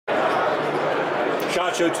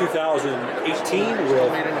SHOT Show 2018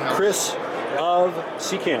 with Chris of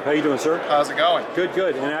Seecamp. How you doing, sir? How's it going? Good,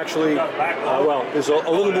 good. And actually, well, there's a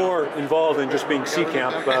little more involved than just being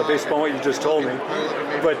Seecamp, based upon what you just told me.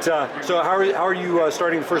 But so how are you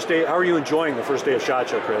starting the first day? How are you enjoying the first day of SHOT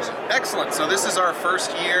Show, Chris? Excellent. So this is our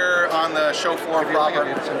first year on the show floor proper.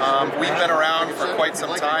 We've been around for quite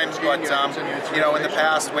some time, but you know, in the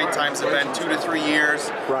past, wait times have been 2 to 3 years.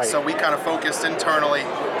 Right. So we kind of focused internally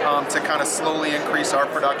to kind of slowly increase our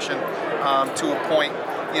production to a point,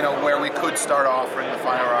 you know, where we could start offering the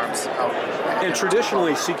firearms out. And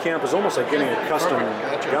traditionally, Seecamp is almost like getting a custom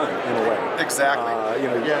gun in a way. Exactly. You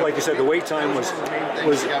know, like you said, the wait time was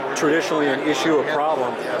traditionally an issue, a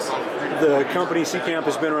problem. Yes. The company Seecamp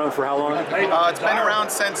has been around for how long? It's been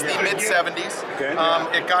around since the mid-'70s. Okay.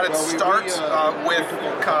 It got its start with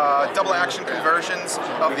double action conversions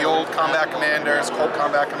of the old Combat Commanders, Colt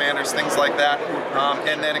Combat Commanders, things like that.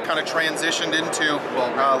 And then it kind of transitioned into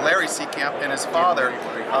Larry Seecamp and his father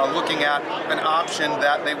looking at an option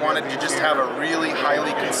that they wanted to just have a really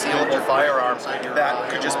highly concealable firearm that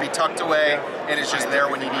could just be tucked away and is just there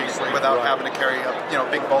when you need it without having to carry a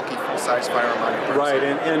big bulky full-size firearm on your person. Right,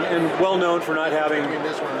 and well known for not having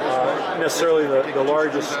necessarily the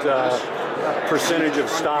largest percentage of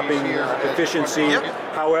stopping efficiency. Yep.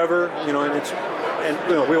 However, you know, and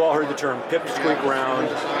you know, we've all heard the term pipsqueak round,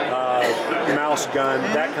 mouse gun,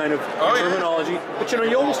 that kind of terminology. But you know,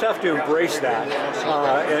 you almost have to embrace that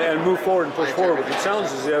and move forward and push forward. It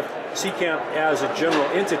sounds as if Seecamp, as a general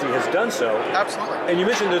entity, has done so. Absolutely. And you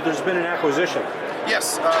mentioned that there's been an acquisition.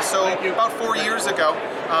 Yes, so about 4 years ago,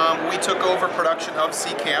 we took over production of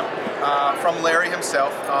Seecamp from Larry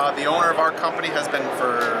himself. The owner of our company has been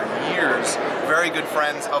for years very good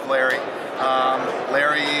friends of Larry.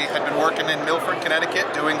 Larry had been working in Milford,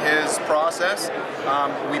 Connecticut, doing his process.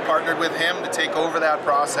 We partnered with him to take over that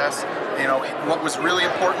process. You know, what was really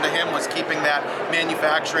important to him was keeping that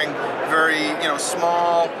manufacturing very, you know,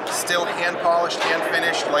 small, still hand polished, hand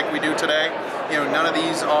finished, like we do today. You know, none of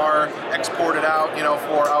these are exported out, you know,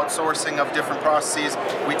 for outsourcing of different processes.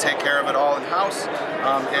 We take care of it all in-house,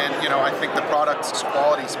 and, you know, I think the product's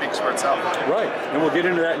quality speaks for itself. Right, and we'll get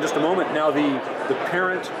into that in just a moment. Now, the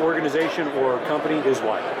parent organization or company is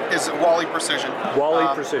what? Is Wally Precision. Wally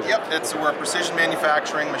Precision. Yep, we're a precision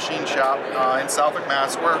manufacturing machine shop in Southwick,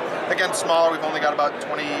 Mass. We're, again, smaller. We've only got about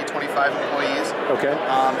 20, 25 employees. Okay.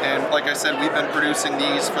 And like I said, we've been producing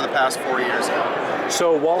these for the past 4 years now.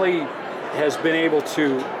 So Wally has been able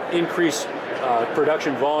to increase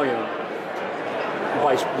production volume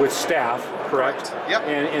with staff, correct? Yep.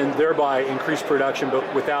 And thereby increase production,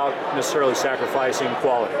 but without necessarily sacrificing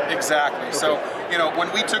quality. Exactly. Okay. So, you know,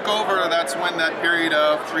 when we took over, that's when that period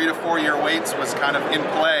of 3 to 4 year waits was kind of in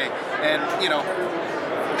play. And, you know,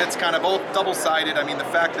 it's kind of both double-sided. I mean, the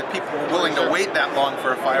fact that people were willing to wait that long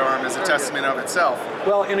for a firearm is a testament of itself.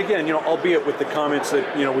 Well, and again, you know, albeit with the comments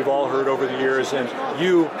that, you know, we've all heard over the years, and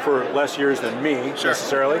you for less years than me,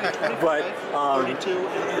 necessarily, but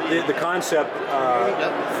the concept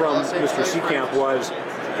from Mr. Seecamp was,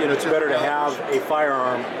 you know, it's better to have a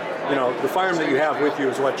firearm. You know, the firearm that you have with you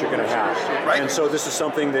is what you're going to have. Right. And so this is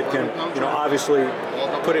something that can, you know, obviously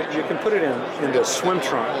you can put it in the swim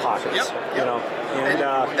trunk pockets. Yep. You know,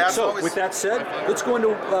 and so with that said, let's go into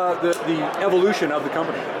the evolution of the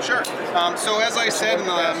company. Sure. So as I said, in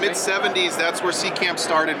the mid-'70s, that's where Seecamp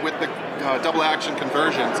started with the double action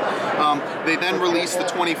conversions. They then released the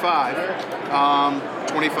 25.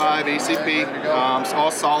 25 ACP,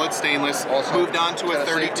 all solid stainless, moved on to a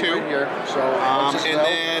 32, and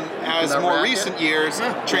then as more recent years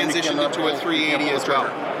transitioned into a 380 as well.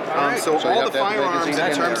 So all the firearms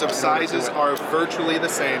in terms of sizes are virtually the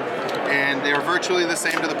same, and they're virtually the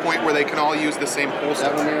same to the point where they can all use the same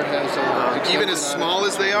holster. Even as small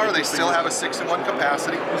as they are, they still have a 6-in-1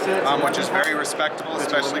 capacity, which is very respectable,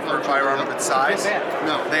 especially for a firearm of its size.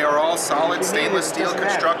 They are all solid stainless steel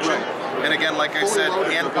construction. And again, like I said,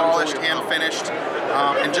 hand polished, hand finished,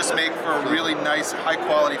 and just make for a really nice, high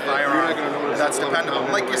quality firearm that's dependable.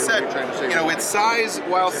 Like you said, you know, its size,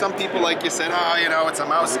 while some people, like you said, you know, it's a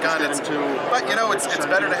mouse gun, but you know, it's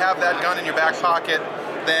better to have that gun in your back pocket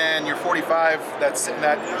than your 45 that's sitting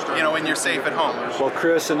you know, in your safe at home. Well,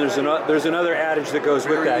 Chris, and there's another adage that goes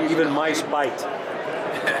with that. Even mice bite.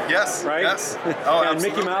 Yes. Right. Yes. Oh, and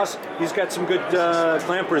Mickey Mouse, he's got some good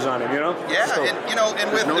clampers on him, you know. Yeah, so, and you know,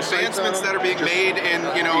 and with advancements that are being made in,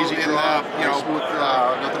 you know,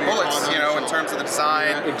 bullets, you know, in terms of the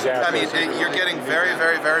design. Exactly. I mean, you're getting very,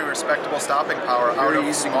 very, very respectable stopping power out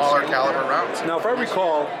of smaller caliber rounds. Now, if I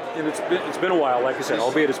recall, and it's been a while, like I said,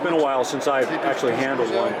 albeit it's been a while since I've actually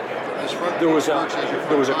handled one. There was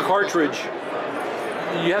a cartridge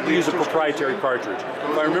you have to use a proprietary cartridge.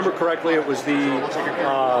 If I remember correctly, it was the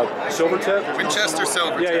Silvertip? Winchester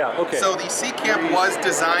Silvertip. Yeah, okay. So the Seecamp was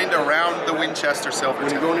designed around the Winchester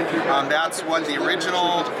Silvertip. That's what the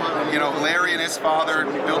original, Larry and his father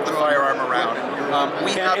built the firearm around.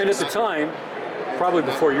 And at the time, probably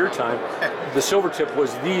before your time, the Silvertip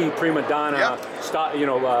was the prima donna,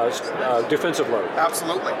 defensive load.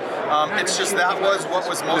 Absolutely. It's just that was what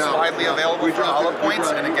was most widely available for hollow points,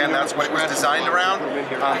 and again, that's what it was designed around.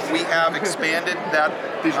 We have expanded that,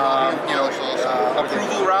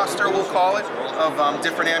 approval roster, we'll call it, of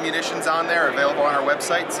different ammunitions on there, available on our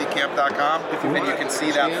website, seecamp.com, and you can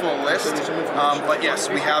see that full list. But yes,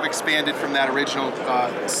 we have expanded from that original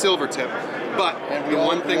Silvertip. But the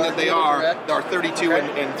one thing that they are 32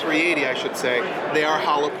 and 380, I should say, they are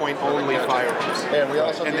hollow point only firearms.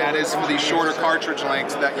 And that is for the shorter cartridge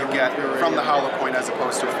lengths that you get from the hollow point as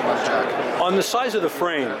opposed to a full jack. On the size of the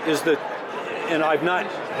frame, and I've not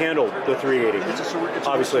handled the 380.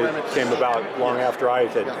 Obviously, it came about long after I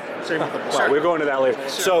had. Well, we'll go into that later.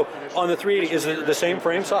 So, on the 380, is it the same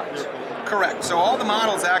frame size? Correct. So all the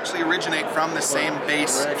models actually originate from the same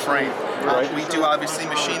base frame. We do obviously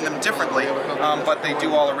machine them differently, but they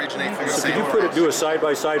do all originate from the same. Could you do a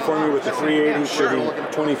side-by-side for me with the 380 for the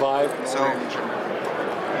 25? So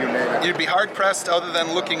you'd be hard-pressed, other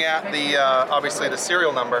than looking at the obviously the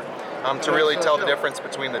serial number, to really tell the difference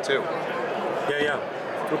between the two. Yeah.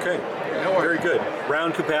 Okay. Very good.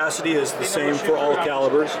 Round capacity is the same for all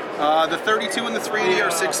calibers. The 32 and the 380 are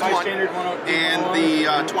 6.1, and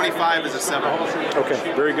the 25 is a 7.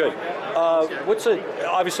 Okay, very good.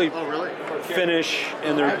 Obviously finish,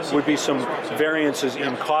 and there would be some variances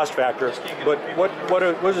in cost factor, but what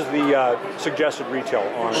is the suggested retail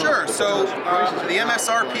on? Sure. So the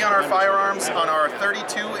MSRP on our firearms, on our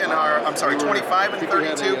 32 and our 25 and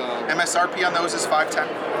 32, MSRP on those is $510.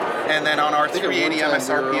 And then on our 380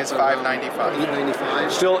 MSRP is $595.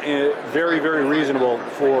 Still very, very reasonable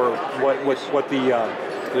for what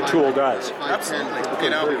the tool does. Absolutely.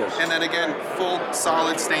 And then again, full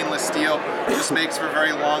solid stainless steel just makes for a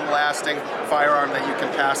very long-lasting firearm that you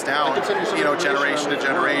can pass down, generation to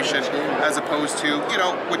generation, as opposed to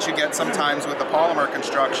what you get sometimes with the polymer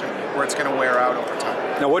construction, where it's going to wear out over time.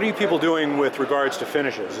 Now, what are you people doing with regards to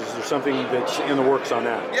finishes? Is there something that's in the works on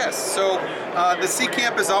that? Yes. So the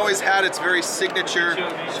Seecamp has always had its very signature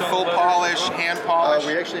full polish, hand polish,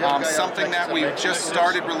 something that we've just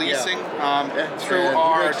started releasing through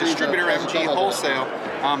our distributor MG Wholesale,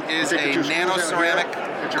 is a nano ceramic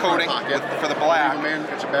coating for the black,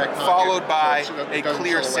 followed by a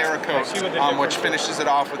clear Cerakote, which finishes it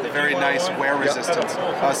off with a very nice wear resistance.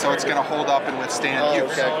 So it's going to hold up and withstand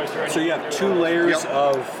use. So you have 2 layers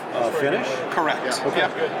of finish? Correct.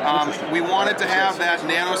 Okay. We wanted to have that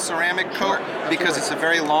nano ceramic coat because it's a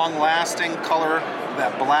very long-lasting color,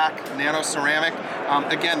 that black nano ceramic.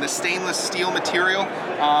 Again, the stainless steel material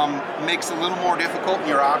makes it a little more difficult in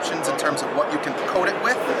your options in terms of what you can coat it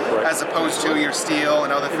with, as opposed to your steel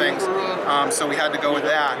and other things. So we had to go with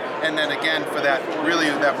that. And then again, for that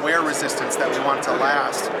wear resistance that we want to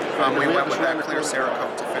last, we went with that clear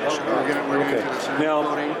Cerakote to finish it off. Okay. Now,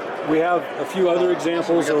 we have a few other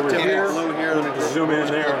examples over here. Zoom in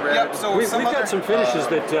there. Yep. So we've got some finishes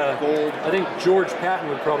that I think George Patton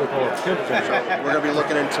would probably call a pimp finish. We're going to be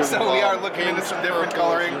looking into. So we are looking into some different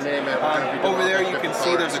coloring. Over there, you can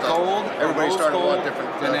see there's a gold, Everybody's starting to want different,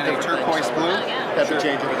 and then a turquoise blue. Have to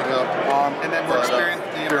change everything up. And then we're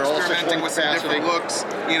experimenting with some different looks.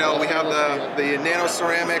 We have the nano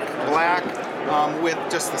ceramic black. With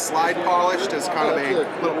just the slide polished as kind of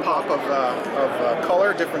a little pop of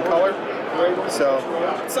color, different color. So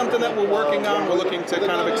something that we're working on. We're looking to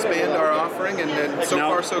kind of expand our offering, and so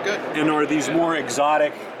far so good. And are these more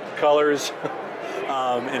exotic colors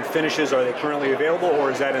and finishes, are they currently available,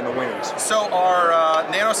 or is that in the wings? So our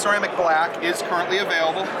nano ceramic black is currently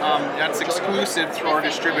available. That's exclusive through our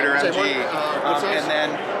distributor MG, and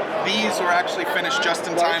then these were actually finished just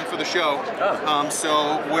in time for the show,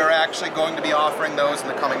 so we're actually going to be offering those in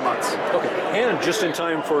the coming months. Okay, and just in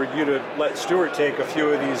time for you to let Stuart take a few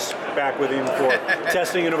of these back with him for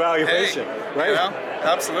testing and evaluation, right?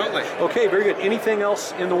 Absolutely. Okay, very good. Anything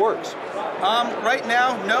else in the works? Right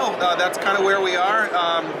now, no. That's kind of where we are.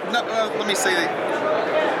 Let me say,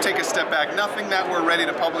 take a step back. Nothing that we're ready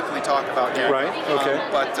to publicly talk about yet. Right. Okay.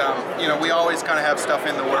 But we always kind of have stuff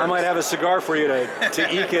in the works. I might have a cigar for you to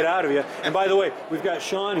eke it out of you. And by the way, we've got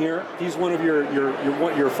Sean here. He's one of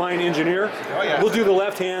your fine engineer. Oh yeah. We'll do the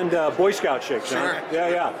left hand Boy Scout shake, Sean. Sure.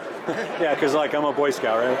 Yeah. Yeah, because I'm a Boy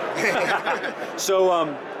Scout, right?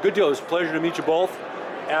 So good deal. It was a pleasure to meet you both.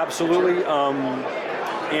 Absolutely.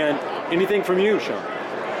 And anything from you, Sean?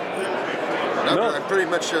 No. I'm pretty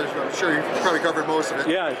much, I'm sure you've probably covered most of it.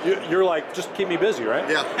 Yeah, you're like, just keep me busy, right?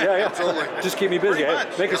 Yeah, yeah. absolutely. Just keep me busy. Pretty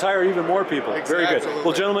much, Make us hire even more people. Very good. Absolutely.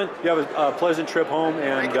 Well, gentlemen, you have a pleasant trip home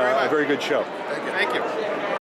and you very a much. very good show. Thank you. Thank you.